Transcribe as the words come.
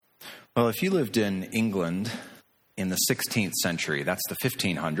Well, if you lived in England in the 16th century, that's the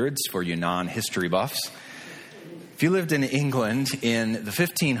 1500s for you non-history buffs. If you lived in England in the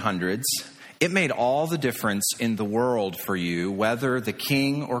 1500s, it made all the difference in the world for you whether the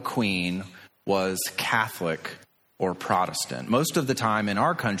king or queen was Catholic or Protestant. Most of the time in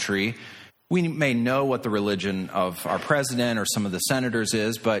our country, we may know what the religion of our president or some of the senators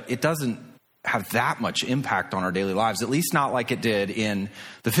is, but it doesn't have that much impact on our daily lives, at least not like it did in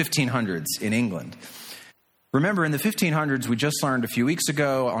the 1500s in England. Remember, in the 1500s, we just learned a few weeks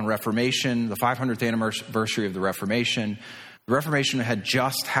ago on Reformation, the 500th anniversary of the Reformation. The Reformation had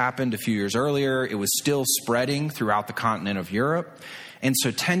just happened a few years earlier. It was still spreading throughout the continent of Europe. And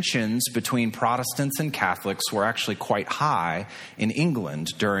so tensions between Protestants and Catholics were actually quite high in England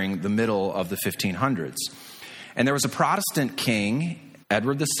during the middle of the 1500s. And there was a Protestant king,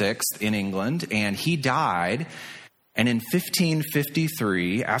 Edward VI, in England, and he died. And in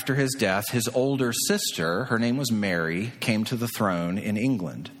 1553, after his death, his older sister, her name was Mary, came to the throne in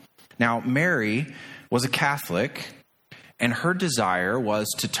England. Now, Mary was a Catholic, and her desire was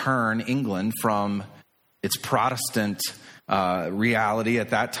to turn England from its Protestant reality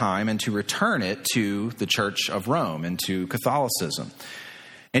at that time and to return it to the Church of Rome and to Catholicism.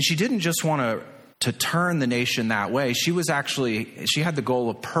 And she didn't just want to turn the nation that way. She had the goal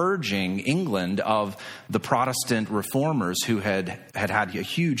of purging England of the Protestant reformers who had a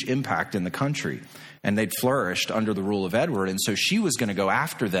huge impact in the country, and they'd flourished under the rule of Edward. And so she was going to go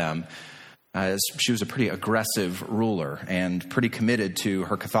after them, as she was a pretty aggressive ruler and pretty committed to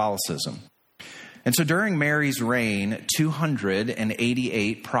her Catholicism. And so during Mary's reign,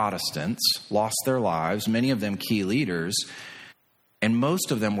 288 Protestants lost their lives, many of them key leaders, and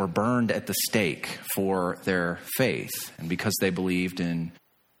most of them were burned at the stake for their faith and because they believed in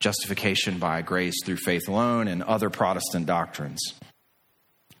justification by grace through faith alone and other Protestant doctrines.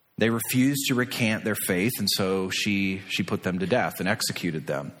 They refused to recant their faith, and so she put them to death and executed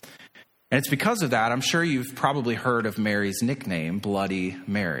them. And it's because of that, I'm sure you've probably heard of Mary's nickname, Bloody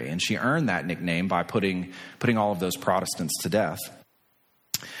Mary, and she earned that nickname by putting all of those Protestants to death.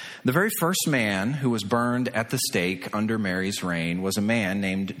 The very first man who was burned at the stake under Mary's reign was a man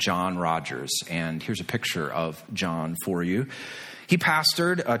named John Rogers. And here's a picture of John for you. He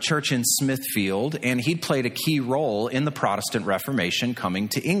pastored a church in Smithfield, and he'd played a key role in the Protestant Reformation coming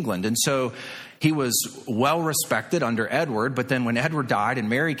to England. And so he was well respected under Edward, but then when Edward died and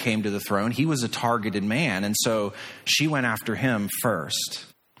Mary came to the throne, he was a targeted man. And so she went after him first.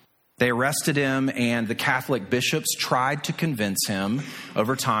 They arrested him, and the Catholic bishops tried to convince him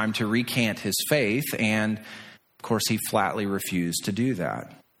over time to recant his faith, and of course he flatly refused to do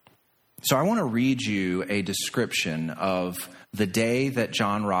that. So I want to read you a description of the day that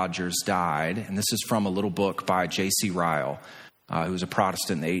John Rogers died, and this is from a little book by J.C. Ryle, who was a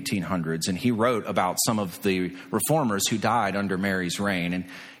Protestant in the 1800s, and he wrote about some of the reformers who died under Mary's reign, and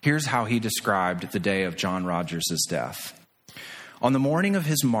here's how he described the day of John Rogers' death. On the morning of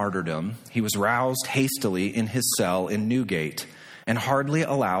his martyrdom, he was roused hastily in his cell in Newgate and hardly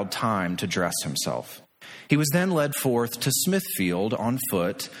allowed time to dress himself. He was then led forth to Smithfield on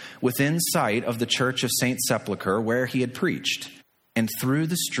foot, within sight of the church of St. Sepulchre where he had preached, and through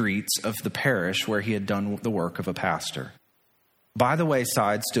the streets of the parish where he had done the work of a pastor. By the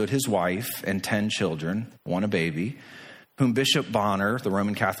wayside stood his wife and 10 children, one a baby, whom Bishop Bonner, the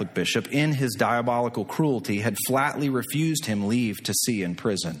Roman Catholic bishop, in his diabolical cruelty, had flatly refused him leave to see in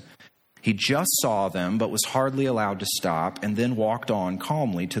prison. He just saw them, but was hardly allowed to stop, and then walked on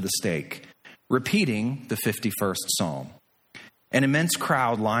calmly to the stake, repeating the 51st Psalm. An immense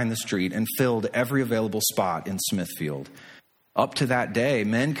crowd lined the street and filled every available spot in Smithfield. Up to that day,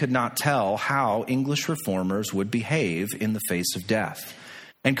 men could not tell how English reformers would behave in the face of death,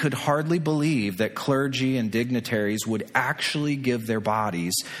 and could hardly believe that clergy and dignitaries would actually give their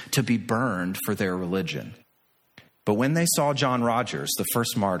bodies to be burned for their religion. But when they saw John Rogers, the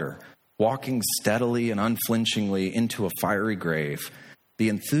first martyr, walking steadily and unflinchingly into a fiery grave, the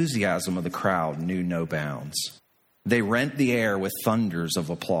enthusiasm of the crowd knew no bounds. They rent the air with thunders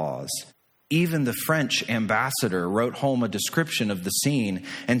of applause. Even the French ambassador wrote home a description of the scene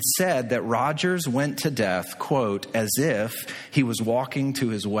and said that Rogers went to death, quote, as if he was walking to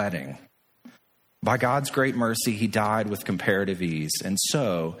his wedding. By God's great mercy, he died with comparative ease, and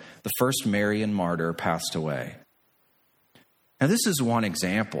so the first Marian martyr passed away. Now, this is one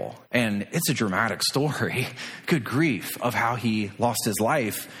example, and it's a dramatic story, good grief, of how he lost his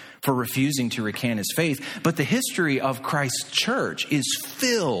life for refusing to recant his faith. But the history of Christ's church is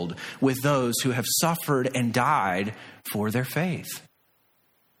filled with those who have suffered and died for their faith.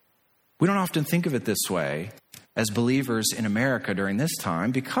 We don't often think of it this way, as believers in America during this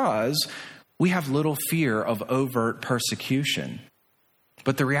time because we have little fear of overt persecution.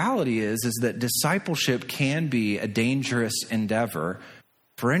 But the reality is that discipleship can be a dangerous endeavor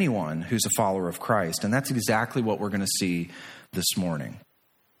for anyone who's a follower of Christ. And that's exactly what we're going to see this morning.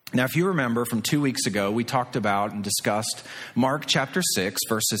 Now, if you remember from 2 weeks ago, we talked about and discussed Mark chapter 6,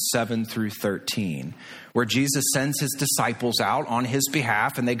 verses 7 through 13, where Jesus sends his disciples out on his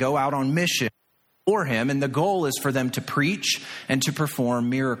behalf, and they go out on mission for him. And the goal is for them to preach and to perform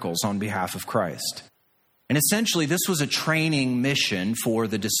miracles on behalf of Christ. And essentially, this was a training mission for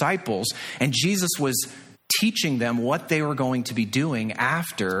the disciples, and Jesus was teaching them what they were going to be doing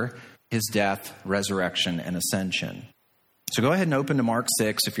after his death, resurrection, and ascension. So go ahead and open to Mark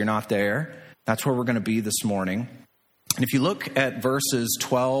 6 if you're not there. That's where we're going to be this morning. And if you look at verses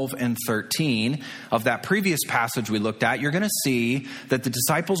 12 and 13 of that previous passage we looked at, you're going to see that the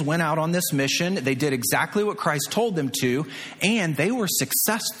disciples went out on this mission. They did exactly what Christ told them to, and they were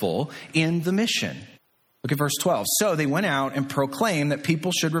successful in the mission. Look at verse 12. So they went out and proclaimed that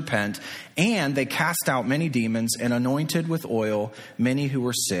people should repent, and they cast out many demons and anointed with oil many who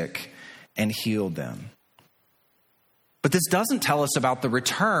were sick and healed them. But this doesn't tell us about the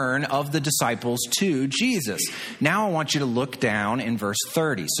return of the disciples to Jesus. Now I want you to look down in verse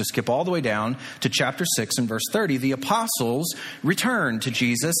 30. So skip all the way down to chapter 6 and verse 30. The apostles returned to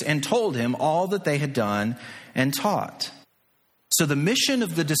Jesus and told him all that they had done and taught. So the mission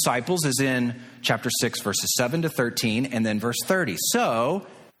of the disciples is in chapter 6, verses 7 to 13, and then verse 30. So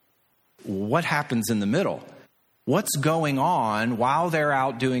what happens in the middle? What's going on while they're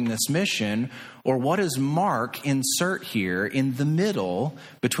out doing this mission? Or what does Mark insert here in the middle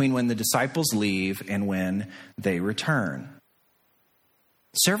between when the disciples leave and when they return?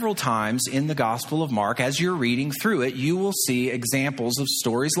 Several times in the Gospel of Mark, as you're reading through it, you will see examples of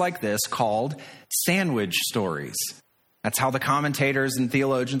stories like this called sandwich stories. That's how the commentators and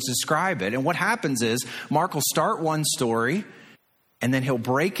theologians describe it. And what happens is Mark will start one story, and then he'll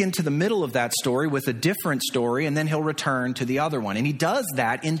break into the middle of that story with a different story, and then he'll return to the other one. And he does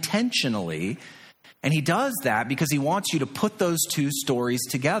that intentionally. And he does that because he wants you to put those two stories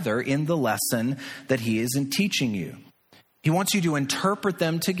together in the lesson that he is teaching you. He wants you to interpret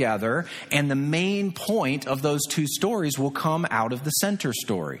them together, and the main point of those two stories will come out of the center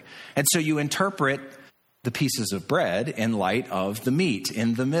story. And so you interpret the pieces of bread in light of the meat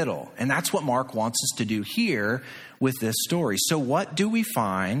in the middle. And that's what Mark wants us to do here with this story. So what do we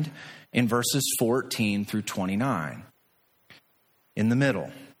find in verses 14 through 29? In the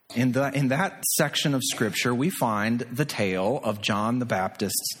middle, in that section of Scripture, we find the tale of John the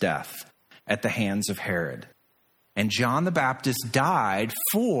Baptist's death at the hands of Herod. And John the Baptist died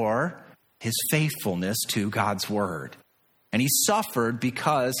for his faithfulness to God's word. And he suffered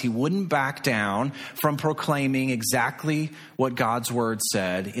because he wouldn't back down from proclaiming exactly what God's word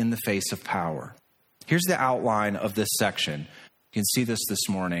said in the face of power. Here's the outline of this section. You can see this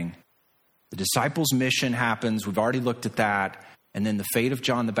morning. The disciples' mission happens. We've already looked at that. And then the fate of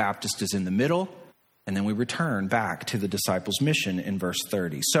John the Baptist is in the middle. And then we return back to the disciples' mission in verse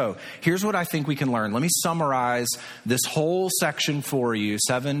 30. So here's what I think we can learn. Let me summarize this whole section for you,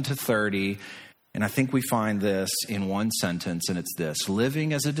 7 to 30. And I think we find this in one sentence, and it's this: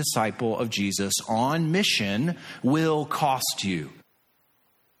 living as a disciple of Jesus on mission will cost you,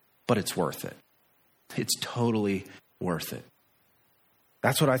 but it's worth it. It's totally worth it.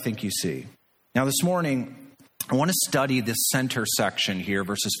 That's what I think you see. Now this morning, I want to study this center section here,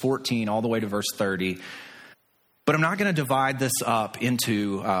 verses 14 all the way to verse 30. But I'm not going to divide this up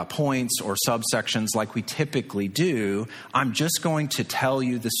into points or subsections like we typically do. I'm just going to tell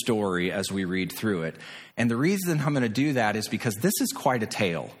you the story as we read through it. And the reason I'm going to do that is because this is quite a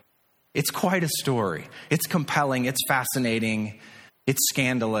tale. It's quite a story. It's compelling. It's fascinating. It's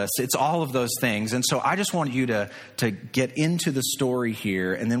scandalous. It's all of those things. And so I just want you to get into the story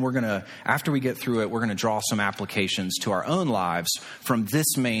here. And then we're going to, after we get through it, we're going to draw some applications to our own lives from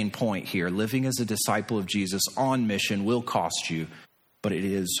this main point here. Living as a disciple of Jesus on mission will cost you, but it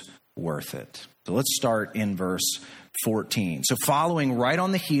is worth it. So let's start in verse 14. So following right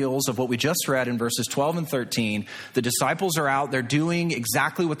on the heels of what we just read in verses 12 and 13, the disciples are out. They're doing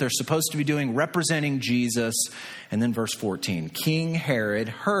exactly what they're supposed to be doing, representing Jesus. And then verse 14, King Herod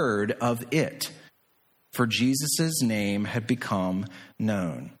heard of it, for Jesus' name had become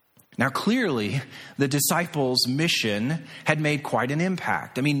known. Now, clearly, the disciples' mission had made quite an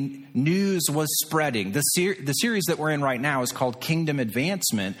impact. I mean, news was spreading. The series that we're in right now is called Kingdom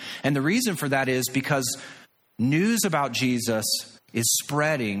Advancement. And the reason for that is because news about Jesus is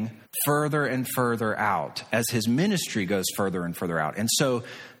spreading further and further out as his ministry goes further and further out. And so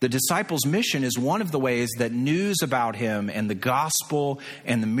the disciples' mission is one of the ways that news about him and the gospel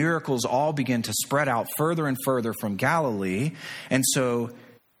and the miracles all begin to spread out further and further from Galilee. And so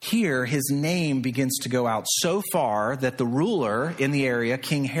here his name begins to go out so far that the ruler in the area,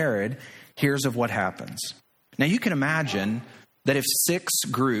 King Herod, hears of what happens. Now you can imagine that if 6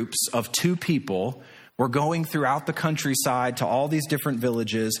 groups of 2 people were going throughout the countryside to all these different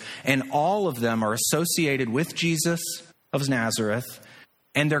villages, and all of them are associated with Jesus of Nazareth,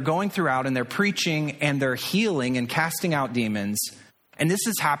 and they're going throughout and they're preaching and they're healing and casting out demons, and this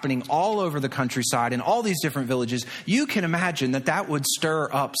is happening all over the countryside in all these different villages, you can imagine that that would stir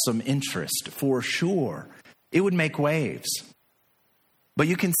up some interest for sure. It would make waves. But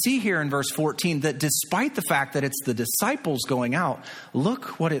you can see here in verse 14 that despite the fact that it's the disciples going out,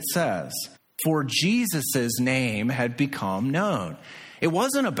 look what it says. For Jesus' name had become known. It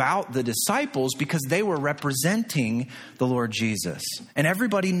wasn't about the disciples because they were representing the Lord Jesus. And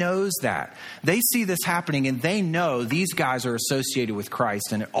everybody knows that. They see this happening and they know these guys are associated with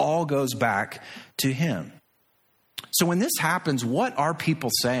Christ, and it all goes back to him. So when this happens, what are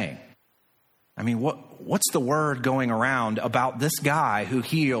people saying? I mean, what's the word going around about this guy who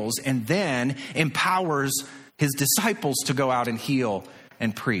heals and then empowers his disciples to go out and heal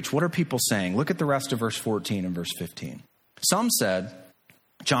and preach? What are people saying? Look at the rest of verse 14 and verse 15. Some said,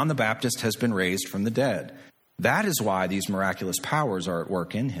 John the Baptist has been raised from the dead. That is why these miraculous powers are at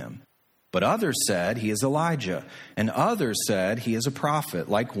work in him. But others said he is Elijah, and others said he is a prophet,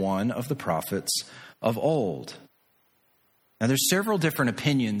 like one of the prophets of old. Now there's several different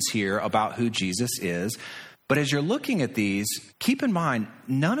opinions here about who Jesus is, but as you're looking at these, keep in mind,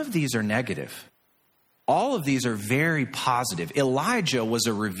 none of these are negative. All of these are very positive. Elijah was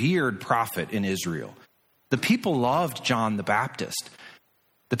a revered prophet in Israel. The people loved John the Baptist.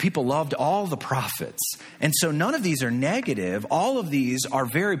 The people loved all the prophets. And so none of these are negative. All of these are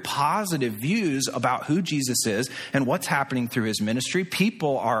very positive views about who Jesus is and what's happening through his ministry.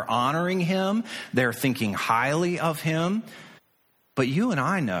 People are honoring him. They're thinking highly of him. But you and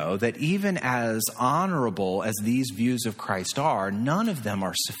I know that even as honorable as these views of Christ are, none of them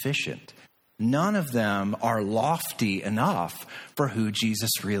are sufficient. None of them are lofty enough for who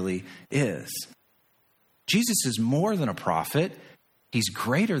Jesus really is. Jesus is more than a prophet. He's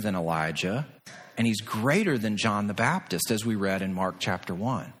greater than Elijah, and he's greater than John the Baptist, as we read in Mark chapter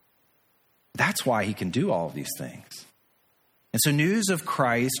 1. That's why he can do all of these things. And so news of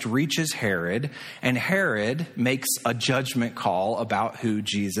Christ reaches Herod, and Herod makes a judgment call about who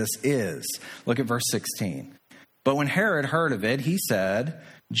Jesus is. Look at verse 16. But when Herod heard of it, he said,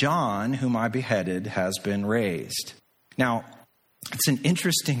 John, whom I beheaded, has been raised. Now, it's an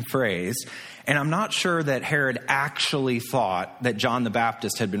interesting phrase, and I'm not sure that Herod actually thought that John the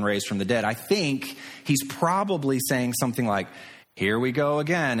Baptist had been raised from the dead. I think he's probably saying something like, here we go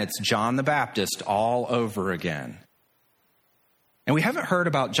again, it's John the Baptist all over again. And we haven't heard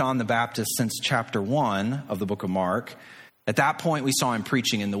about John the Baptist since chapter 1 of the book of Mark. At that point, we saw him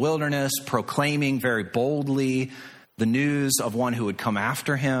preaching in the wilderness, proclaiming very boldly the news of one who would come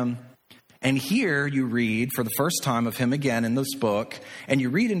after him. And here you read for the first time of him again in this book, and you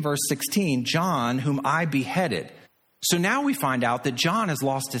read in verse 16, John, whom I beheaded. So now we find out that John has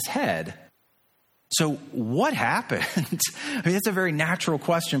lost his head. So what happened? I mean, it's a very natural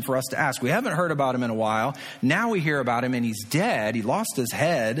question for us to ask. We haven't heard about him in a while. Now we hear about him and he's dead. He lost his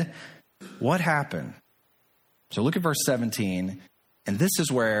head. What happened? So look at verse 17. And this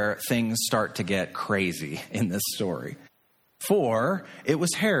is where things start to get crazy in this story. For it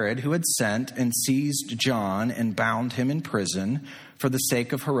was Herod who had sent and seized John and bound him in prison for the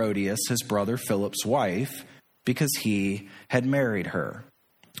sake of Herodias, his brother Philip's wife, because he had married her.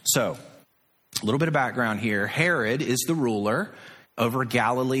 So, a little bit of background here. Herod is the ruler over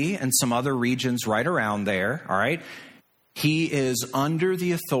Galilee and some other regions right around there, all right? He is under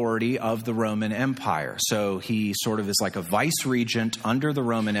the authority of the Roman Empire. So he sort of is like a vice regent under the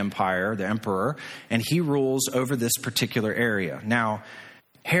Roman Empire, the emperor, and he rules over this particular area. Now,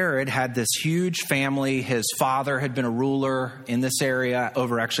 Herod had this huge family. His father had been a ruler in this area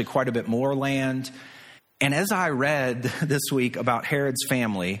over actually quite a bit more land. And as I read this week about Herod's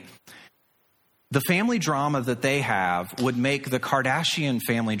family, the family drama that they have would make the Kardashian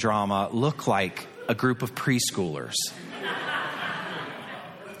family drama look like a group of preschoolers.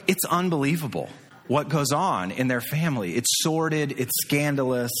 It's unbelievable what goes on in their family. It's sordid, it's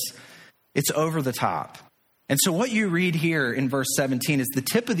scandalous, it's over the top. And so what you read here in verse 17 is the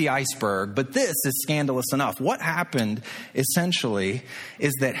tip of the iceberg, but this is scandalous enough. What happened essentially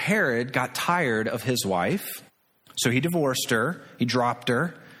is that Herod got tired of his wife, So he divorced her, he dropped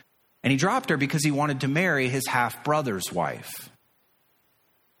her, and he dropped her because he wanted to marry his half-brother's wife.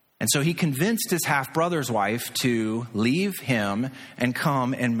 And so he convinced his half-brother's wife to leave him and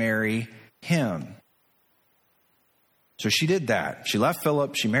come and marry him. So she did that. She left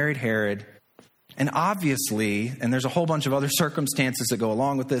Philip, she married Herod. And obviously, and there's a whole bunch of other circumstances that go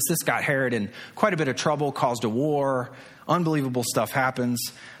along with this, this got Herod in quite a bit of trouble, caused a war, unbelievable stuff happens.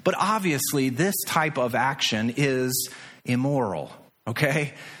 But obviously, this type of action is immoral,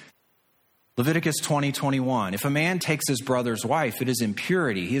 okay? Leviticus 20:21. If a man takes his brother's wife, it is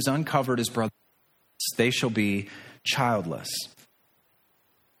impurity. He has uncovered his brother. They shall be childless.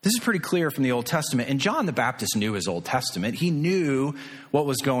 This is pretty clear from the Old Testament. And John the Baptist knew his Old Testament. He knew what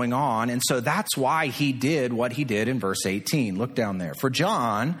was going on. And so that's why he did what he did in verse 18. Look down there. For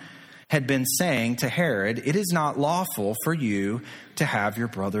John had been saying to Herod, it is not lawful for you to have your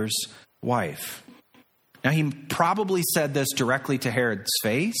brother's wife. Now, he probably said this directly to Herod's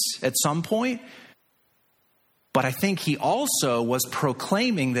face at some point, but I think he also was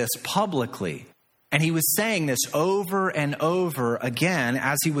proclaiming this publicly. And he was saying this over and over again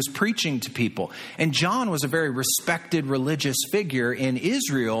as he was preaching to people. And John was a very respected religious figure in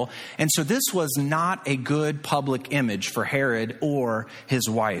Israel, and so this was not a good public image for Herod or his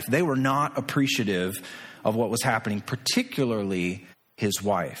wife. They were not appreciative of what was happening, particularly his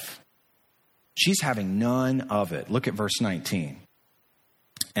wife. She's having none of it. Look at verse 19.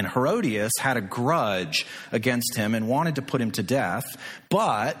 And Herodias had a grudge against him and wanted to put him to death,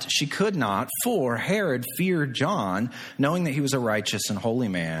 but she could not, for Herod feared John, knowing that he was a righteous and holy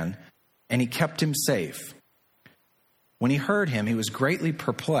man, and he kept him safe. When he heard him, he was greatly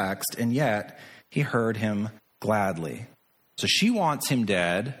perplexed, and yet he heard him gladly. So she wants him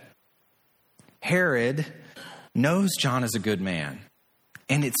dead. Herod knows John is a good man.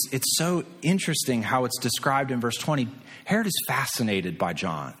 And it's so interesting how it's described in verse 20. Herod is fascinated by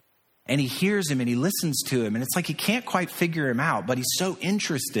John. And he hears him and he listens to him. And it's like he can't quite figure him out. But he's so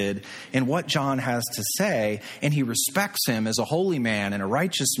interested in what John has to say. And he respects him as a holy man and a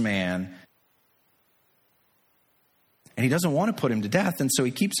righteous man. And he doesn't want to put him to death. And so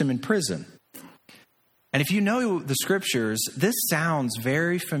he keeps him in prison. And if you know the scriptures, this sounds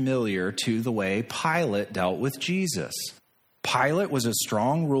very familiar to the way Pilate dealt with Jesus. Pilate was a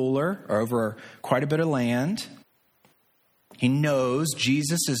strong ruler over quite a bit of land. He knows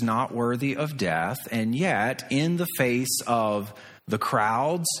Jesus is not worthy of death, and yet in the face of the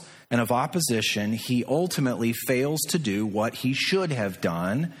crowds and of opposition, he ultimately fails to do what he should have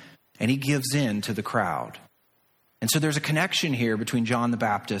done, and he gives in to the crowd. And so there's a connection here between John the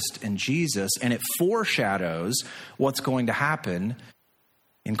Baptist and Jesus, and it foreshadows what's going to happen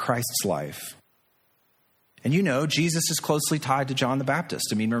in Christ's life. And you know, Jesus is closely tied to John the Baptist.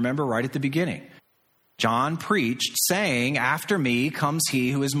 I mean, remember right at the beginning, John preached saying, after me comes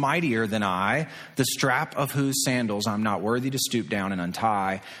he who is mightier than I, the strap of whose sandals I'm not worthy to stoop down and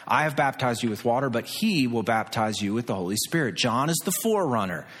untie. I have baptized you with water, but he will baptize you with the Holy Spirit. John is the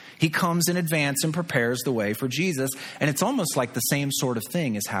forerunner. He comes in advance and prepares the way for Jesus. And it's almost like the same sort of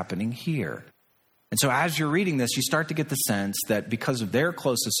thing is happening here. And so as you're reading this, you start to get the sense that because of their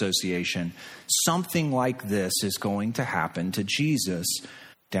close association, something like this is going to happen to Jesus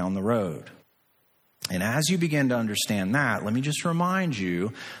down the road. And as you begin to understand that, let me just remind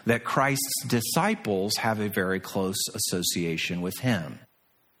you that Christ's disciples have a very close association with him.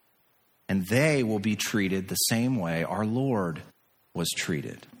 And they will be treated the same way our Lord was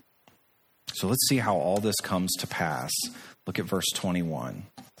treated. So let's see how all this comes to pass. Look at verse 21.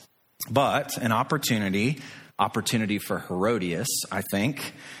 But an opportunity for Herodias, I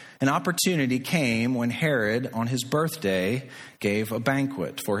think, an opportunity came when Herod, on his birthday, gave a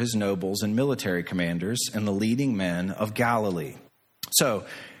banquet for his nobles and military commanders and the leading men of Galilee. So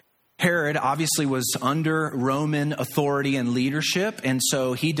Herod obviously was under Roman authority and leadership, and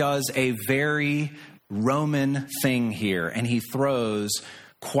so he does a very Roman thing here, and he throws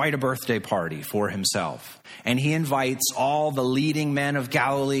quite a birthday party for himself. And he invites all the leading men of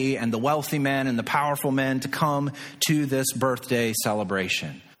Galilee and the wealthy men and the powerful men to come to this birthday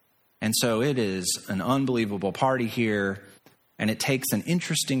celebration. And so it is an unbelievable party here, and it takes an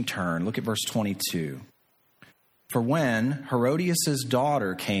interesting turn. Look at verse 22. For when Herodias'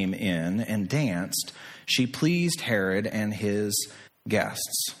 daughter came in and danced, she pleased Herod and his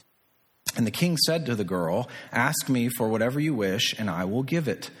guests. And the king said to the girl, ask me for whatever you wish, and I will give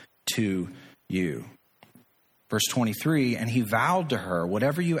it to you. Verse 23, and he vowed to her,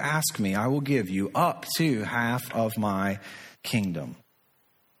 whatever you ask me, I will give you up to half of my kingdom.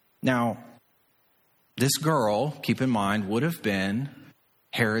 Now, this girl, keep in mind, would have been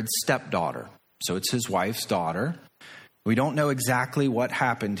Herod's stepdaughter. So it's his wife's daughter. We don't know exactly what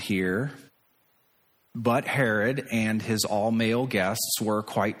happened here, but Herod and his all-male guests were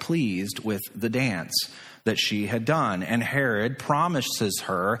quite pleased with the dance that she had done. And Herod promises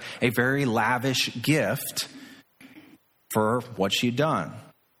her a very lavish gift for what she'd done.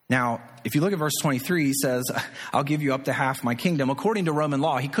 Now, if you look at verse 23, he says, I'll give you up to half my kingdom. According to Roman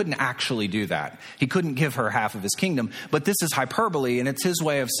law, he couldn't actually do that. He couldn't give her half of his kingdom. But this is hyperbole, and it's his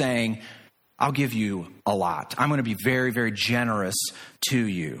way of saying, I'll give you a lot. I'm going to be very, very generous to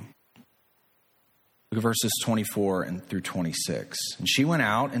you. Look at verses 24 and through 26. And she went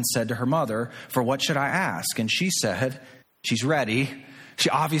out and said to her mother, for what should I ask? And she said, she's ready. She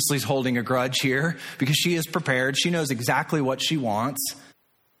obviously is holding a grudge here because she is prepared. She knows exactly what she wants.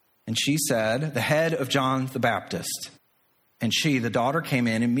 And she said, the head of John the Baptist. And she, the daughter, came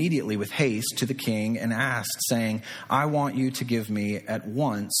in immediately with haste to the king and asked, saying, I want you to give me at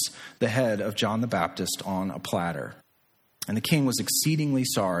once the head of John the Baptist on a platter. And the king was exceedingly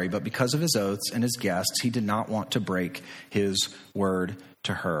sorry, but because of his oaths and his guests, he did not want to break his word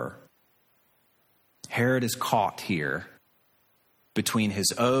to her. Herod is caught here between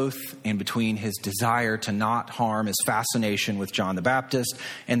his oath and between his desire to not harm, his fascination with John the Baptist,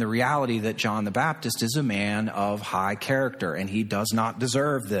 and the reality that John the Baptist is a man of high character, and he does not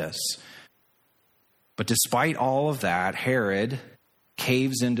deserve this. But despite all of that, Herod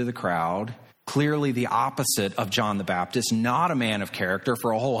caves into the crowd, clearly the opposite of John the Baptist, not a man of character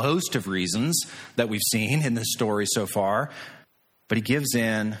for a whole host of reasons that we've seen in this story so far. But he gives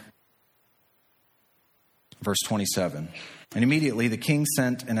in. Verse 27. And immediately the king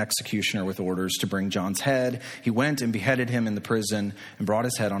sent an executioner with orders to bring John's head. He went and beheaded him in the prison and brought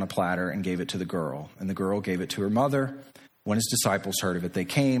his head on a platter and gave it to the girl. And the girl gave it to her mother. When his disciples heard of it, they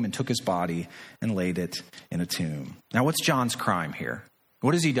came and took his body and laid it in a tomb. Now, what's John's crime here?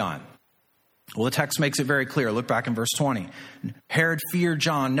 What has he done? Well, the text makes it very clear. Look back in verse 20. Herod feared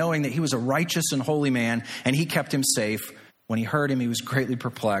John, knowing that he was a righteous and holy man, and he kept him safe. When he heard him, he was greatly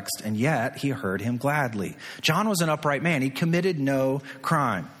perplexed, and yet he heard him gladly. John was an upright man. He committed no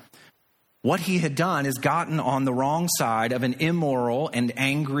crime. What he had done is gotten on the wrong side of an immoral and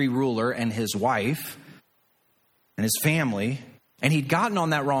angry ruler and his wife and his family, and he'd gotten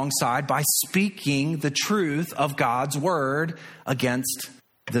on that wrong side by speaking the truth of God's word against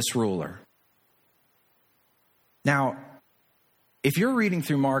this ruler. Now, if you're reading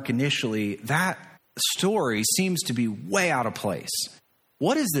through Mark initially, that story seems to be way out of place.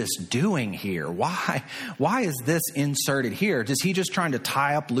 What is this doing here? Why is this inserted here? Is he just trying to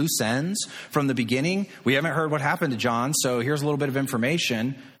tie up loose ends from the beginning? We haven't heard what happened to John, so here's a little bit of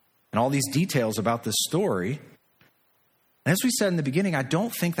information and all these details about this story. And as we said in the beginning, I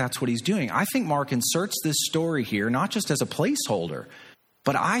don't think that's what he's doing. I think Mark inserts this story here not just as a placeholder,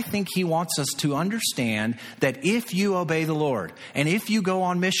 but I think he wants us to understand that if you obey the Lord and if you go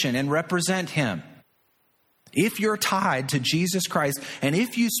on mission and represent him, if you're tied to Jesus Christ and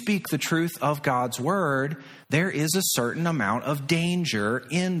if you speak the truth of God's word, there is a certain amount of danger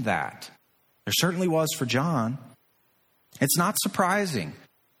in that. There certainly was for John. It's not surprising.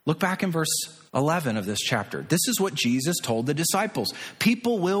 Look back in verse 11 of this chapter. This is what Jesus told the disciples.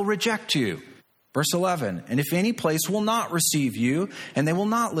 People will reject you. Verse 11, and if any place will not receive you and they will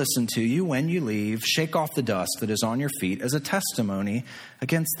not listen to you when you leave, shake off the dust that is on your feet as a testimony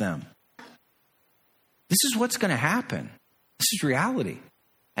against them. This is what's going to happen. This is reality.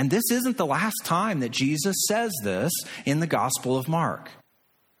 And this isn't the last time that Jesus says this in the Gospel of Mark.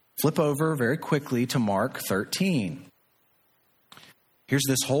 Flip over very quickly to Mark 13. Here's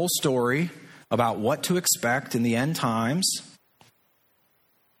this whole story about what to expect in the end times.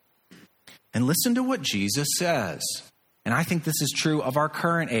 And listen to what Jesus says. And I think this is true of our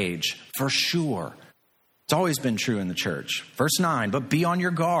current age, for sure. It's always been true in the church. Verse 9, but be on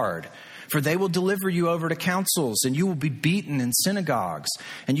your guard. For they will deliver you over to councils, and you will be beaten in synagogues,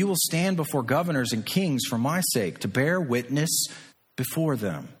 and you will stand before governors and kings for my sake to bear witness before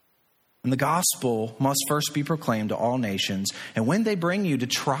them. And the gospel must first be proclaimed to all nations. And when they bring you to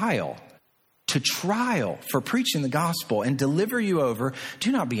trial for preaching the gospel and deliver you over,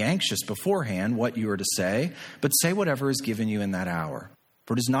 do not be anxious beforehand what you are to say, but say whatever is given you in that hour.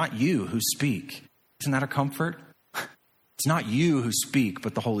 For it is not you who speak. Isn't that a comfort? It's not you who speak,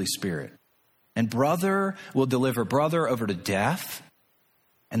 but the Holy Spirit. And brother will deliver brother over to death,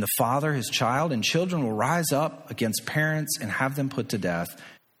 and the father his child, and children will rise up against parents and have them put to death.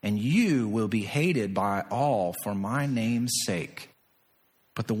 And you will be hated by all for my name's sake.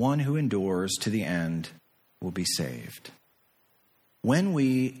 But the one who endures to the end will be saved. When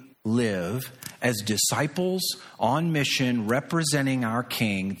we live as disciples on mission representing our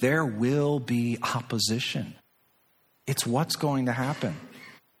King, there will be opposition. It's what's going to happen.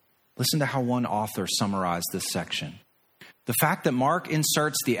 Listen to how one author summarized this section. The fact that Mark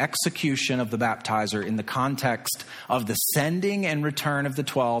inserts the execution of the baptizer in the context of the sending and return of the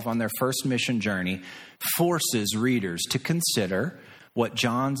 12 on their first mission journey forces readers to consider what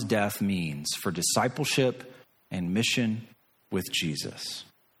John's death means for discipleship and mission with Jesus.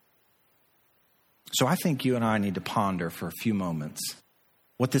 So I think you and I need to ponder for a few moments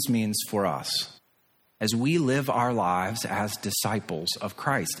what this means for us as we live our lives as disciples of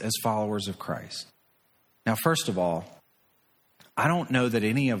Christ, as followers of Christ. Now, first of all, I don't know that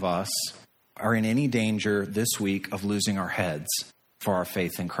any of us are in any danger this week of losing our heads for our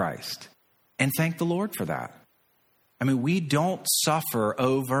faith in Christ. And thank the Lord for that. I mean, we don't suffer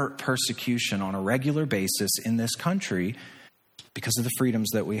overt persecution on a regular basis in this country because of the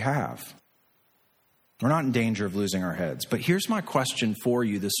freedoms that we have. We're not in danger of losing our heads. But here's my question for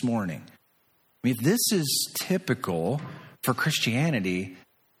you this morning. I mean, if this is typical for Christianity,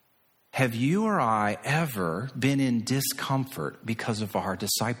 have you or I ever been in discomfort because of our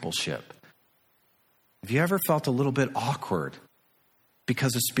discipleship? Have you ever felt a little bit awkward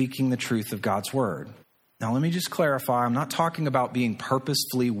because of speaking the truth of God's word? Now, let me just clarify. I'm not talking about being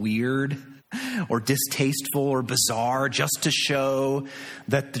purposefully weird or distasteful or bizarre just to show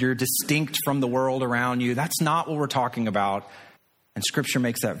that you're distinct from the world around you. That's not what we're talking about. And Scripture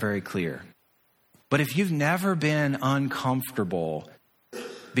makes that very clear. But if you've never been uncomfortable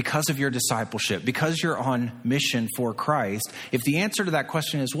because of your discipleship, because you're on mission for Christ, if the answer to that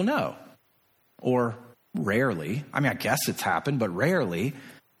question is, well, no, or rarely, I mean, I guess it's happened, but rarely,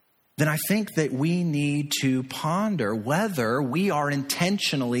 then I think that we need to ponder whether we are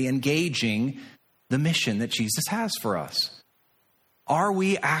intentionally engaging the mission that Jesus has for us. Are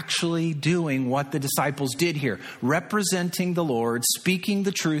we actually doing what the disciples did here? Representing the Lord, speaking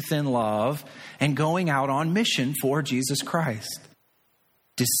the truth in love, and going out on mission for Jesus Christ.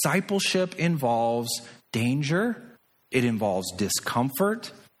 Discipleship involves danger. It involves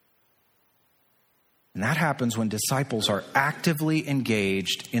discomfort. And that happens when disciples are actively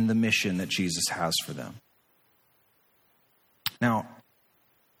engaged in the mission that Jesus has for them. Now,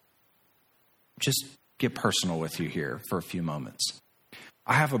 just get personal with you here for a few moments.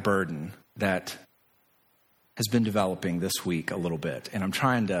 I have a burden that has been developing this week a little bit, and I'm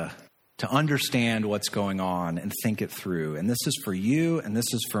trying to understand what's going on and think it through. And this is for you, and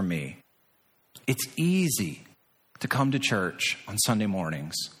this is for me. It's easy to come to church on Sunday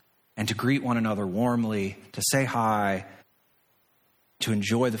mornings and to greet one another warmly, to say hi, to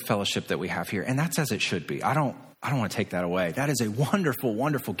enjoy the fellowship that we have here. And that's as it should be. I don't want to take that away. That is a wonderful,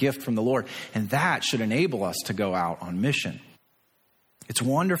 wonderful gift from the Lord. And that should enable us to go out on mission. It's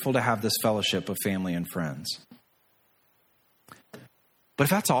wonderful to have this fellowship of family and friends. But if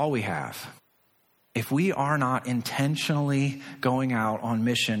that's all we have, if we are not intentionally going out on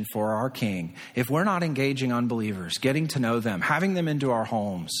mission for our King, if we're not engaging unbelievers, getting to know them, having them into our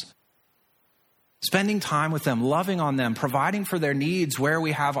homes, spending time with them, loving on them, providing for their needs where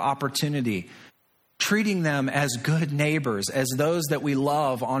we have opportunity, treating them as good neighbors, as those that we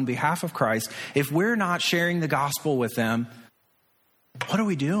love on behalf of Christ, if we're not sharing the gospel with them, what are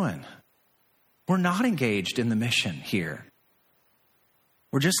we doing? We're not engaged in the mission here.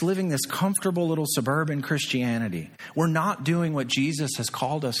 We're just living this comfortable little suburban Christianity. We're not doing what Jesus has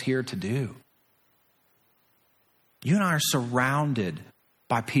called us here to do. You and I are surrounded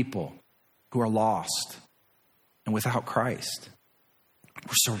by people who are lost and without Christ.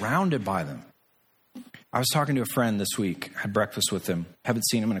 We're surrounded by them. I was talking to a friend this week, had breakfast with him, haven't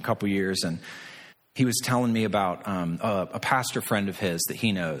seen him in a couple years, and he was telling me about a pastor friend of his that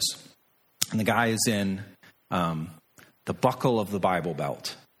he knows. And the guy is in the buckle of the Bible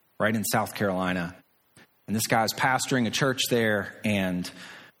Belt, right in South Carolina. And this guy's pastoring a church there, and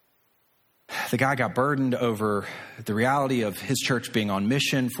the guy got burdened over the reality of his church being on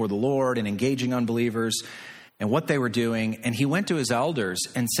mission for the Lord and engaging unbelievers and what they were doing. And he went to his elders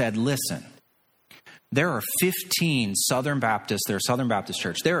and said, listen, there are 15 Southern Baptist, they're a Southern Baptist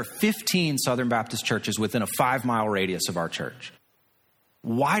church. There are 15 Southern Baptist churches within a 5-mile radius of our church.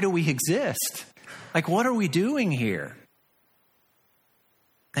 Why do we exist? Like, what are we doing here?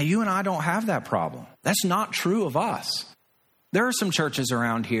 Now, you and I don't have that problem. That's not true of us. There are some churches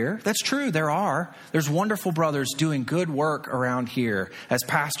around here. That's true, there are. There's wonderful brothers doing good work around here. As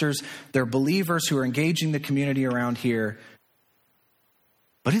pastors, they're believers who are engaging the community around here.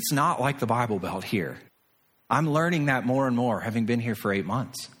 But it's not like the Bible Belt here. I'm learning that more and more, having been here for 8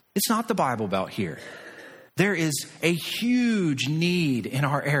 months. It's not the Bible Belt here. There is a huge need in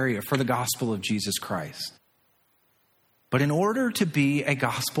our area for the gospel of Jesus Christ. But in order to be a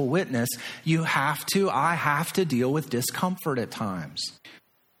gospel witness, I have to deal with discomfort at times.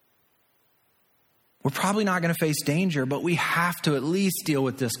 We're probably not going to face danger, but we have to at least deal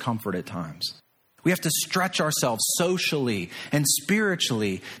with discomfort at times. We have to stretch ourselves socially and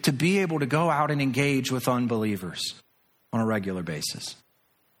spiritually to be able to go out and engage with unbelievers on a regular basis.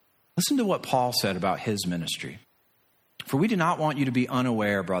 Listen to what Paul said about his ministry. For we do not want you to be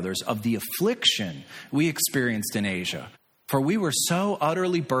unaware, brothers, of the affliction we experienced in Asia. For we were so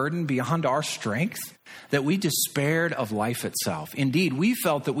utterly burdened beyond our strength that we despaired of life itself. Indeed, we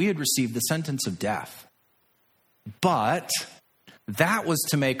felt that we had received the sentence of death. But that was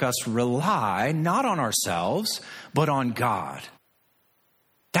to make us rely not on ourselves, but on God.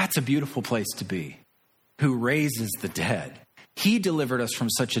 That's a beautiful place to be, who raises the dead. He delivered us from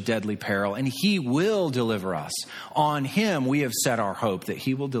such a deadly peril, and he will deliver us. On him we have set our hope that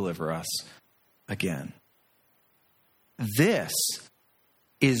he will deliver us again. This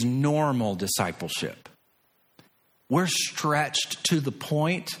is normal discipleship. We're stretched to the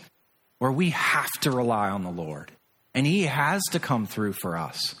point where we have to rely on the Lord, and he has to come through for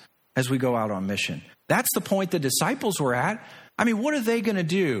us as we go out on mission. That's the point the disciples were at. I mean, what are they going to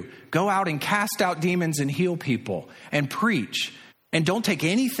do? Go out and cast out demons and heal people and preach and don't take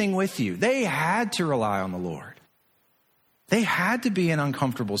anything with you. They had to rely on the Lord. They had to be in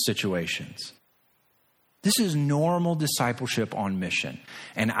uncomfortable situations. This is normal discipleship on mission.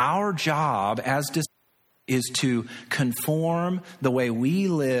 And our job as disciples is to conform the way we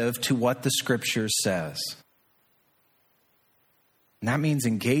live to what the Scripture says. And that means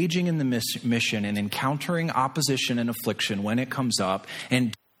engaging in the mission and encountering opposition and affliction when it comes up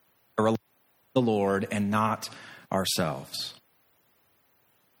and relying on the Lord and not ourselves.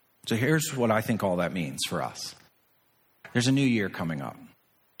 So here's what I think all that means for us. There's a new year coming up,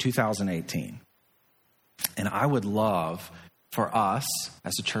 2018. And I would love for us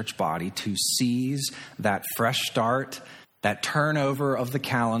as a church body to seize that fresh start, that turnover of the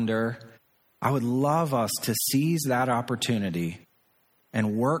calendar. I would love us to seize that opportunity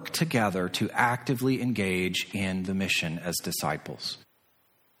and work together to actively engage in the mission as disciples.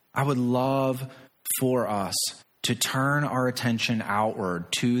 I would love for us to turn our attention outward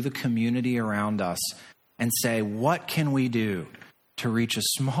to the community around us and say, what can we do to reach a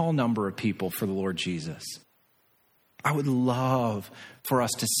small number of people for the Lord Jesus? I would love for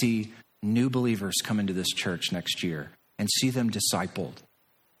us to see new believers come into this church next year and see them discipled.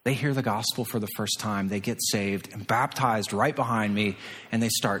 They hear the gospel for the first time. They get saved and baptized right behind me, and they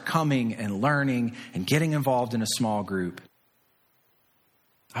start coming and learning and getting involved in a small group.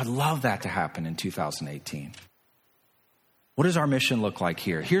 I'd love that to happen in 2018. What does our mission look like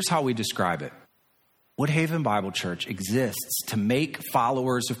here? Here's how we describe it. Woodhaven Bible Church exists to make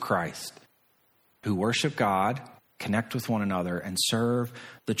followers of Christ who worship God, connect with one another, and serve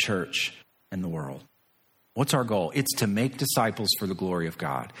the church and the world. What's our goal? It's to make disciples for the glory of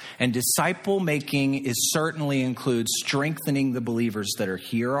God. And disciple making certainly includes strengthening the believers that are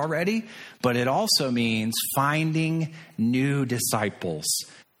here already, but it also means finding new disciples,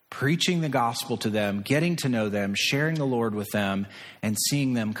 preaching the gospel to them, getting to know them, sharing the Lord with them, and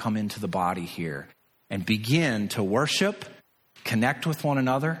seeing them come into the body here and begin to worship, connect with one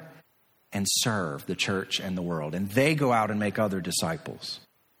another, and serve the church and the world. And they go out and make other disciples.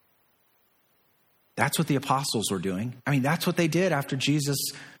 That's what the apostles were doing. I mean, that's what they did after Jesus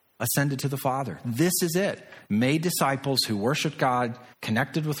ascended to the Father. This is it. Made disciples who worshiped God,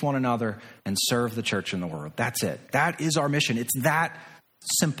 connected with one another, and served the church and the world. That's it. That is our mission. It's that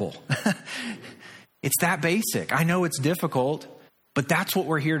simple. It's that basic. I know it's difficult, but that's what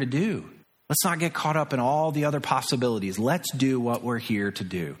we're here to do. Let's not get caught up in all the other possibilities. Let's do what we're here to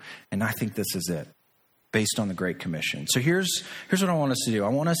do. And I think this is it, based on the Great Commission. So here's what I want us to do. I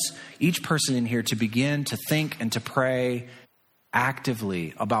want us, each person in here, to begin to think and to pray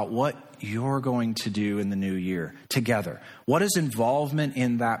actively about what you're going to do in the new year together. What does involvement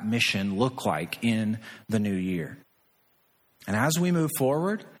in that mission look like in the new year? And as we move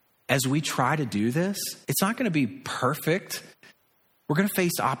forward, as we try to do this, it's not going to be perfect. We're going to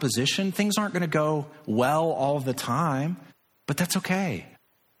face opposition. Things aren't going to go well all the time, but that's okay.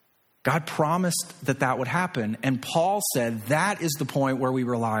 God promised that would happen. And Paul said that is the point where we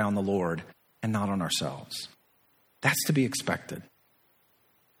rely on the Lord and not on ourselves. That's to be expected.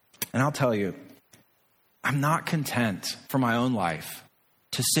 And I'll tell you, I'm not content for my own life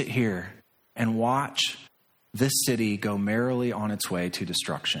to sit here and watch this city go merrily on its way to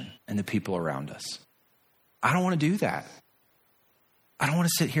destruction and the people around us. I don't want to do that. I don't want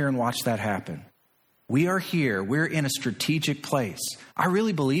to sit here and watch that happen. We are here. We're in a strategic place. I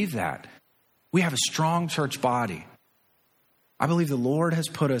really believe that. We have a strong church body. I believe the Lord has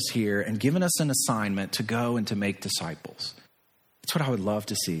put us here and given us an assignment to go and to make disciples. That's what I would love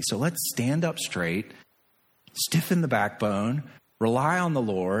to see. So let's stand up straight, stiffen the backbone, rely on the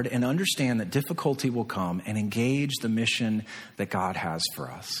Lord, and understand that difficulty will come, and engage the mission that God has for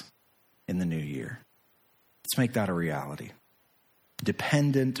us in the new year. Let's make that a reality.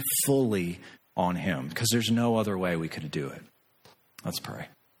 Dependent fully on him, because there's no other way we could do it. Let's pray.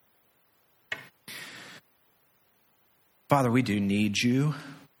 Father, we do need you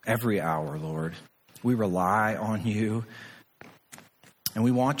every hour, Lord. We rely on you. And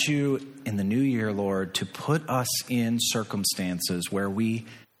we want you in the new year, Lord, to put us in circumstances where we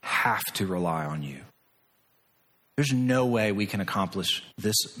have to rely on you. There's no way we can accomplish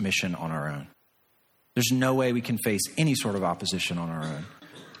this mission on our own. There's no way we can face any sort of opposition on our own.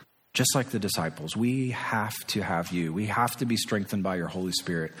 Just like the disciples, we have to have you. We have to be strengthened by your Holy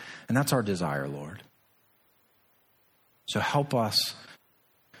Spirit. And that's our desire, Lord. So help us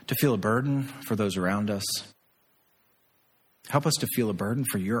to feel a burden for those around us. Help us to feel a burden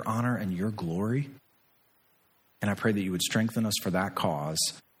for your honor and your glory. And I pray that you would strengthen us for that cause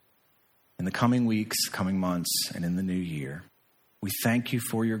in the coming weeks, coming months, and in the new year. We thank you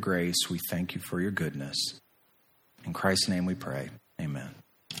for your grace. We thank you for your goodness. In Christ's name we pray. Amen.